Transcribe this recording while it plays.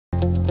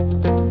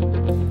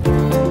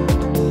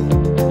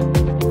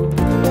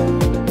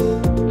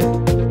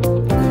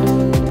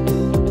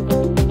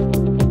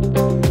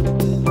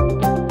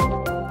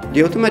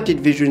The automated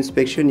visual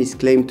inspection is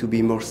claimed to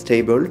be more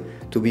stable,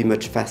 to be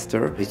much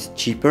faster, it's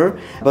cheaper,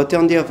 but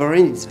on the other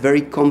hand it's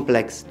very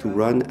complex to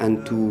run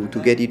and to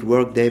get it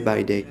work day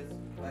by day.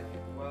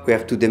 We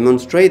have to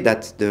demonstrate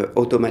that the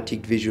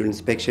automatic visual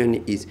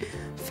inspection is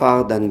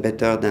far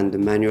better than the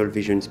manual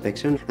visual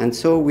inspection, and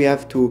so we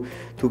have to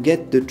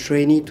get the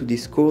trainee to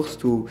this course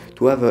to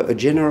have a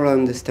general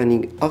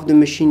understanding of the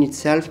machine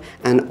itself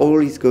and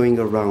all is going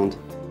around.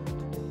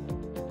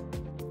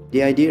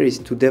 The idea is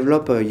to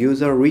develop a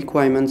user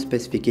requirement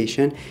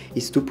specification,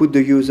 is to put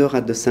the user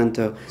at the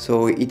center.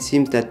 So it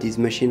seems that these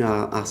machines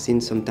are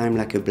seen sometimes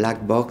like a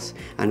black box,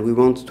 and we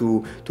want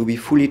to be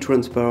fully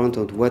transparent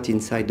on what's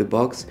inside the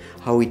box,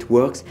 how it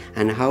works,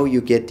 and how you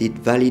get it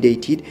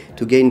validated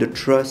to gain the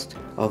trust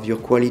of your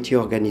quality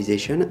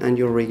organization and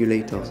your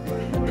regulators.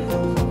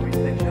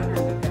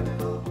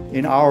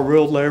 In our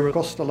world, labor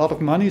costs a lot of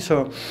money,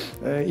 so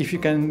if you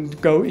can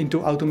go into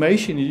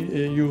automation,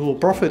 you will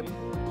profit.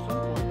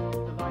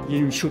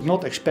 You should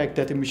not expect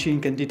that a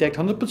machine can detect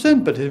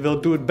 100%, but it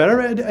will do it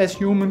better as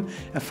human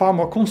and far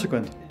more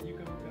consequent.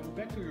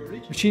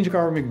 Machines are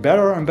becoming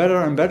better and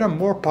better and better,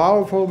 more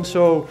powerful,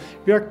 so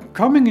we are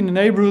coming in the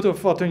neighborhood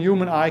of what a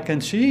human eye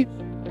can see.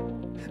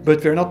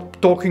 But we're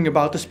not talking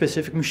about a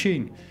specific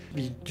machine.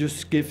 We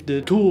just give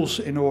the tools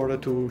in order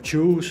to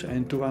choose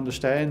and to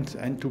understand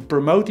and to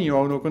promote in your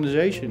own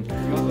organization.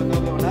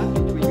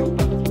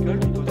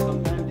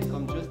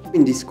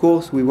 In this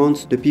course, we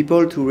want the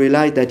people to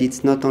realize that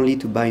it's not only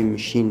to buy a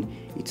machine,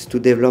 it's to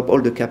develop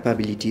all the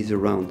capabilities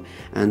around.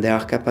 And there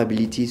are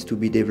capabilities to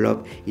be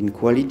developed in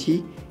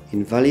quality,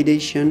 in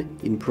validation,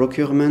 in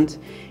procurement,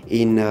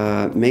 in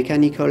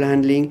mechanical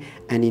handling,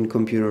 and in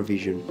computer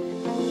vision.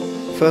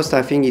 First,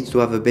 I think it's to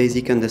have a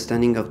basic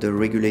understanding of the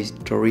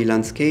regulatory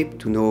landscape,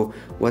 to know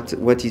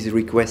what is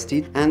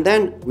requested. And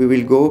then we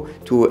will go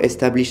to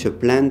establish a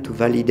plan to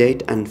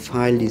validate and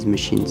file these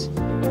machines.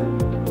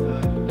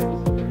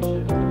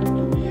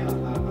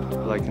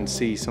 I can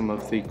see some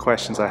of the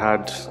questions I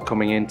had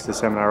coming into the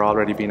seminar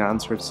already being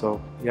answered,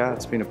 so yeah,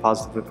 it's been a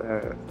positive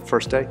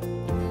first day.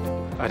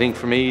 I think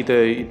for me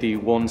the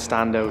one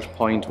standout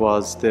point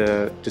was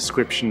the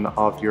description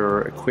of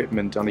your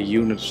equipment on a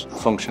unit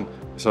function,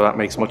 so that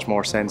makes much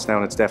more sense now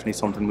and it's definitely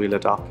something we'll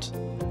adopt.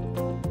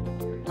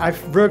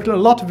 I've worked a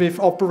lot with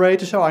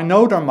operators, so I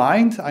know their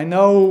mind, I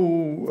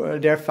know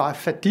their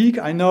fatigue,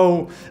 I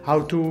know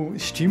how to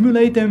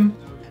stimulate them,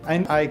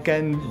 and I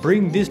can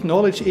bring this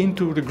knowledge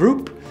into the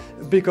group.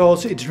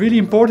 Because it's really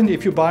important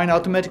if you buy an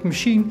automatic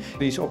machine,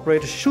 these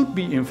operators should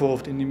be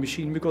involved in the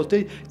machine because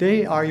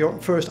they are your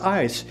first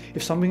eyes.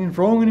 If something is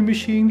wrong in the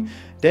machine,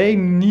 they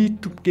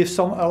need to give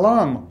some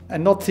alarm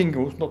and not think,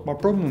 oh, it's not my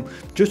problem,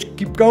 just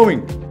keep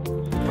going.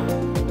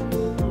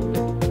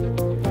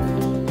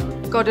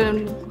 Got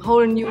a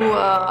whole new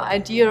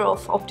idea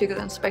of optical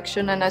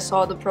inspection, and I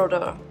saw the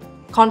broader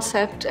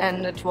concept,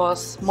 and it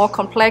was more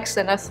complex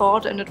than I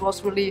thought, and it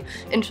was really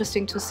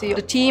interesting to see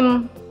the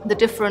team, the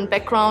different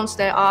backgrounds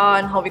there are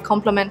and how we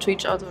complement to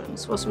each other, and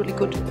this was really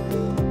good.